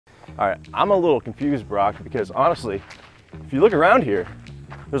All right, I'm a little confused, Brock, because honestly, if you look around here,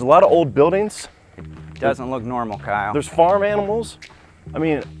 there's a lot of old buildings. Doesn't look normal, Kyle. There's farm animals. I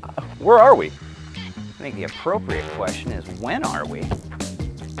mean, where are we? I think the appropriate question is, when are we?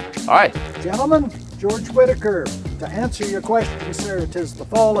 All right. Gentlemen, George Whitaker. To answer your question, sir, it is the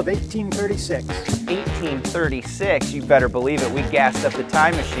fall of 1836. 1836, you better believe it. We gassed up the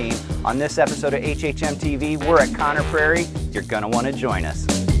time machine. On this episode of HHMtv, we're at Conner Prairie. You're gonna wanna join us.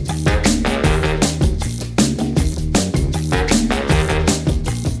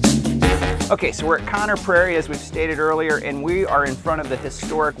 Okay, so we're at Conner Prairie, as we've stated earlier, and we are in front of the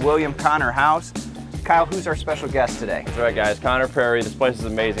historic William Conner house. Kyle, who's our special guest today? That's right, guys. Conner Prairie. This place is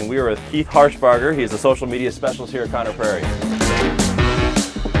amazing. We were with Keith Harshbarger. He's a social media specialist here at Conner Prairie.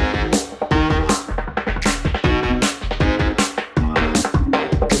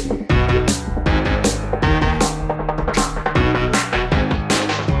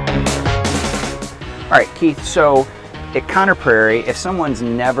 All right, Keith, so at Conner Prairie, if someone's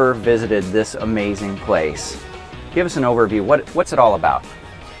never visited this amazing place, give us an overview. What's it all about?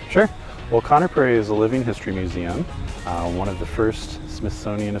 Sure. Well, Conner Prairie is a living history museum, one of the first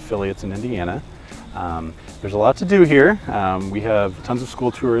Smithsonian affiliates in Indiana. There's a lot to do here. We have tons of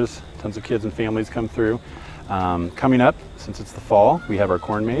school tours, tons of kids and families come through. Coming up, since it's the fall, we have our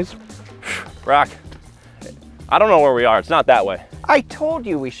corn maze. Brock, I don't know where we are. It's not that way. I told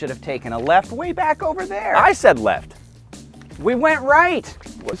you we should have taken a left way back over there. I said left. We went right.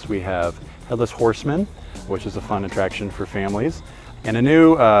 We have Headless Horseman, which is a fun attraction for families, and a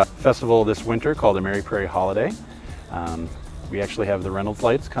new festival this winter called A Merry Prairie Holiday. We actually have the Reynolds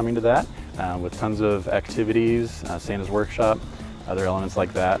lights coming to that with tons of activities, Santa's workshop, other elements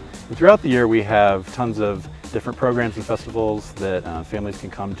like that. And throughout the year we have tons of different programs and festivals that families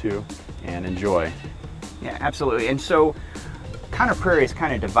can come to and enjoy. Yeah, absolutely. And so Conner Prairie is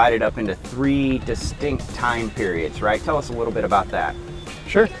kind of divided up into 3 distinct time periods, right? Tell us a little bit about that.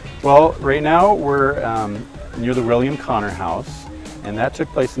 Sure. Well, right now we're near the William Conner house, and that took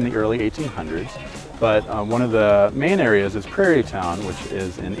place in the early 1800s. But one of the main areas is Prairie Town, which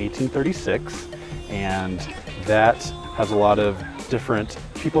is in 1836, and that has a lot of different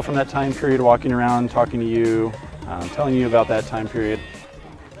people from that time period walking around, talking to you, telling you about that time period.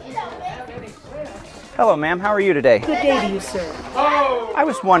 Hello, ma'am. How are you today? Good day to you, sir. I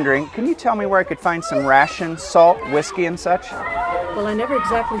was wondering, can you tell me where I could find some rations, salt, whiskey, and such? Well, I never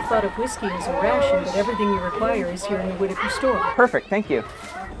exactly thought of whiskey as a ration, but everything you require is here in the Whitaker store. Perfect. Thank you.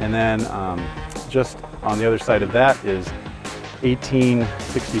 And then just on the other side of that is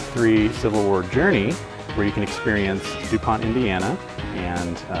 1863 Civil War Journey, where you can experience DuPont, Indiana,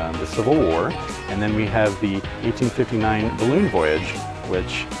 and the Civil War. And then we have the 1859 balloon voyage,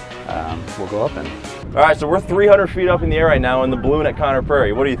 which we'll go up in. All right, so we're 300 feet up in the air right now in the balloon at Conner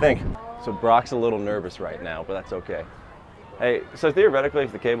Prairie. What do you think? So Brock's a little nervous right now, but that's okay. Hey, so theoretically,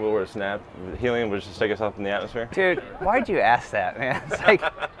 if the cable were to snap, helium would just take us up in the atmosphere? Dude, why'd you ask that, man? It's like,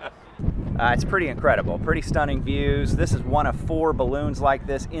 it's pretty incredible. Pretty stunning views. This is one of 4 balloons like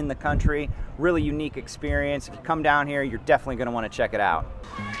this in the country. Really unique experience. If you come down here, you're definitely going to want to check it out.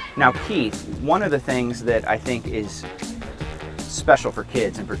 Now, Keith, one of the things that I think is special for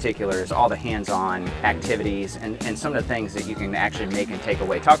kids in particular is all the hands-on activities and some of the things that you can actually make and take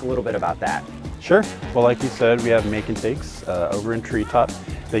away. Talk a little bit about that. Sure. Well, like you said, we have make and takes over in Treetop.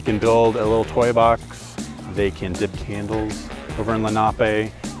 They can build a little toy box. They can dip candles over in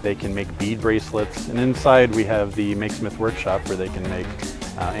Lenape. They can make bead bracelets. And inside we have the Makesmith workshop where they can make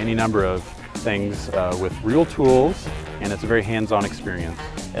any number of things with real tools, and it's a very hands-on experience.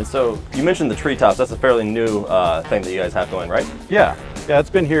 And so you mentioned the treetops. That's a fairly new thing that you guys have going, right? Yeah, it's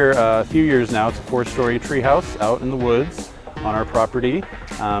been here a few years now. It's a 4-story tree house out in the woods on our property,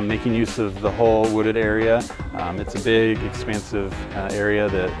 making use of the whole wooded area. It's a big, expansive area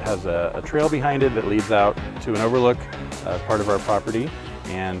that has a trail behind it that leads out to an overlook part of our property,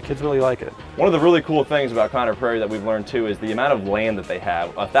 and kids really like it. One of the really cool things about Conner Prairie that we've learned too is the amount of land that they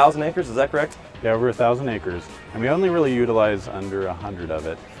have. 1,000 acres, is that correct? Yeah, over 1,000 acres. And we only really utilize under 100 of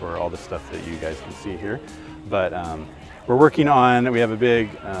it for all the stuff that you guys can see here. But we're working on, we have a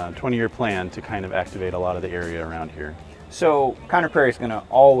big 20-year plan to kind of activate a lot of the area around here. So Conner Prairie is going to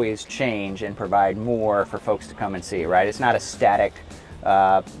always change and provide more for folks to come and see, right? It's not a static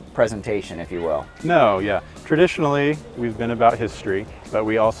presentation, if you will. No, yeah. Traditionally, we've been about history, but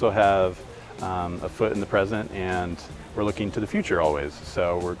we also have a foot in the present, and we're looking to the future always.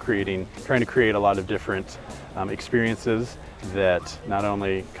 So we're trying to create a lot of different experiences that not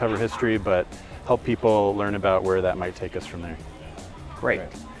only cover history, but help people learn about where that might take us from there. Great.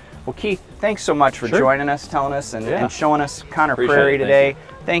 Well, Keith, thanks so much for Sure. joining us, telling us, and showing us Conner Appreciate Prairie it. today.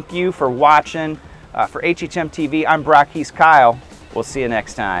 Thank you for watching. For HHMtv, I'm Brock, he's Kyle. We'll see you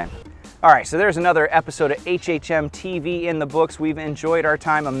next time. All right, so there's another episode of HHMtv in the books. We've enjoyed our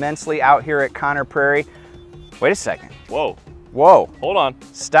time immensely out here at Conner Prairie. Wait a second. Whoa. Whoa. Hold on.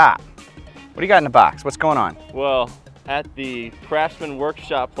 Stop. What do you got in the box? What's going on? Well, at the Craftsman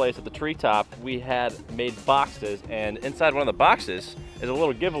Workshop place at the Treetop, we had made boxes, and inside one of the boxes is a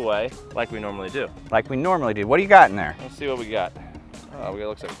little giveaway like we normally do. Like we normally do. What do you got in there? Let's see what we got. We got,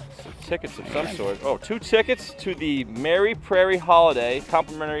 looks like some tickets of some sort. Oh, 2 tickets to the Merry Prairie Holiday,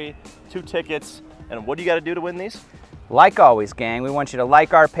 complimentary 2 tickets. And what do you got to do to win these? Like always, gang, we want you to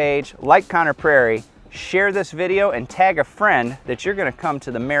like our page, like Conner Prairie, share this video, and tag a friend that you're going to come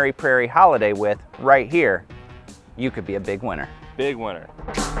to the Merry Prairie Holiday with right here. You could be a big winner. Big winner.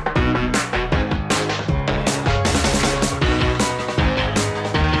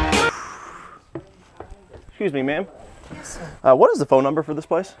 Excuse me, ma'am. Yes, sir. What is the phone number for this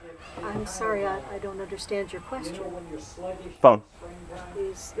place? I'm sorry, I don't understand your question. Phone.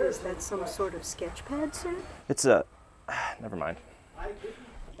 Is that some sort of sketch pad, sir? It's a... Never mind.